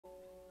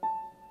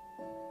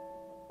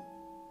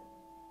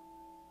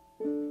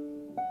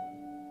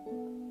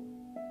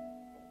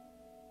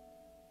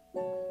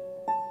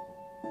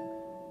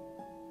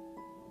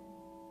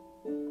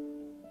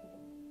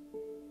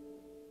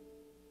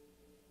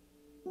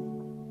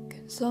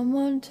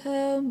Someone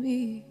tell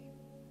me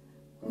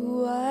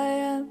who I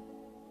am.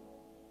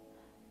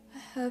 I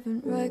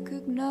haven't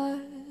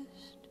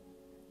recognized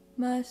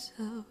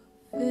myself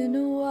in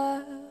a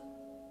while.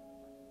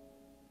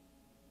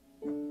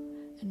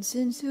 And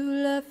since you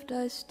left,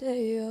 I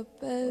stay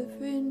up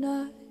every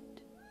night,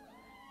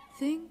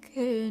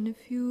 thinking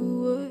if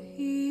you were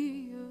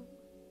here,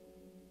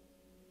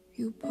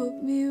 you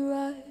put me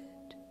right.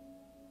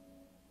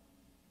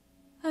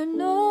 I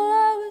know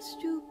I was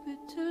stupid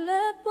to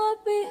let what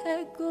we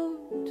had go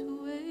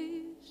to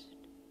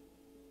waste.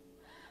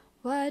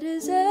 Why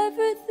does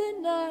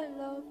everything I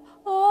love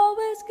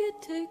always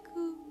get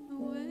taken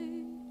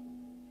away?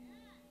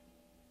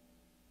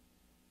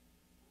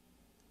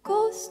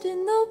 Ghost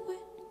in the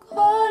wind,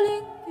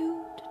 calling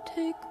you to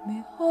take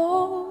me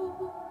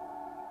home.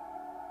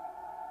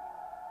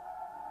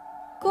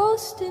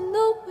 Ghost in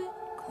the wind,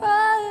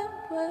 crying,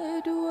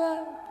 where do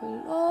I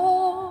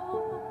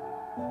belong?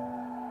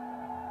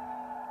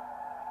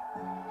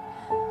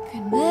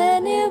 Can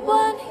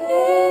anyone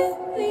hear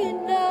me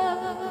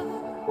now?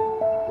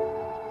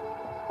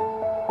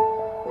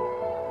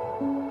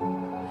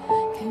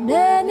 Can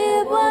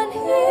anyone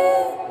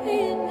hear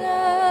me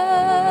now?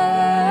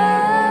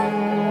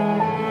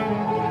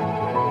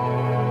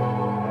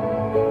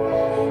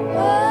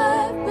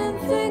 I've been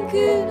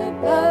thinking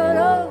about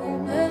all the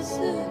mess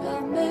that I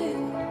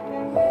made.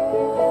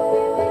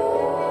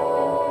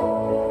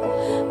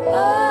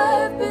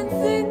 I've been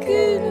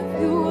thinking of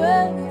you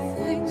and the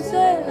things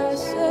that I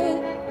said.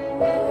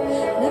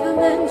 Never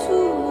meant to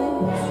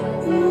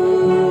lose you.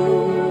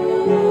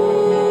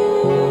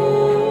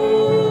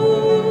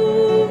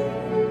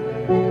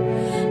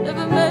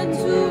 Never meant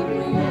to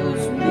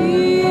lose me.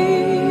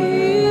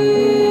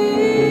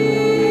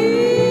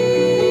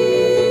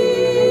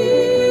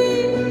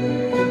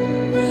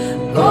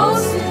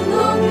 Ghost in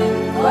the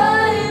wind,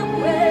 crying,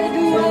 where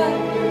do I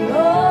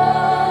belong?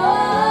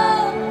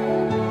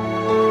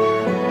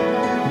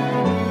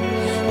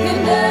 Can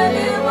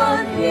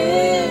anyone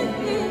hear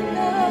me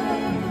now?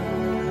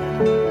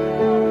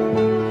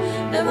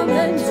 Never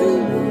meant to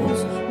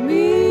lose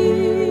me.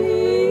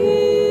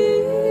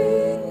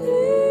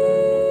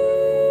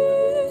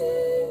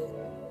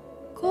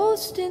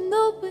 Ghost in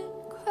the wind,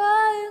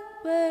 crying,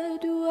 where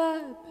do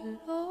I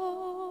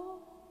belong?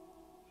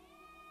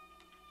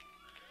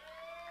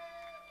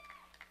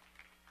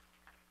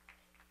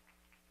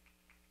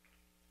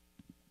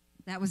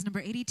 That was number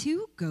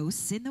 82,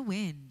 Ghosts in the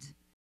Wind.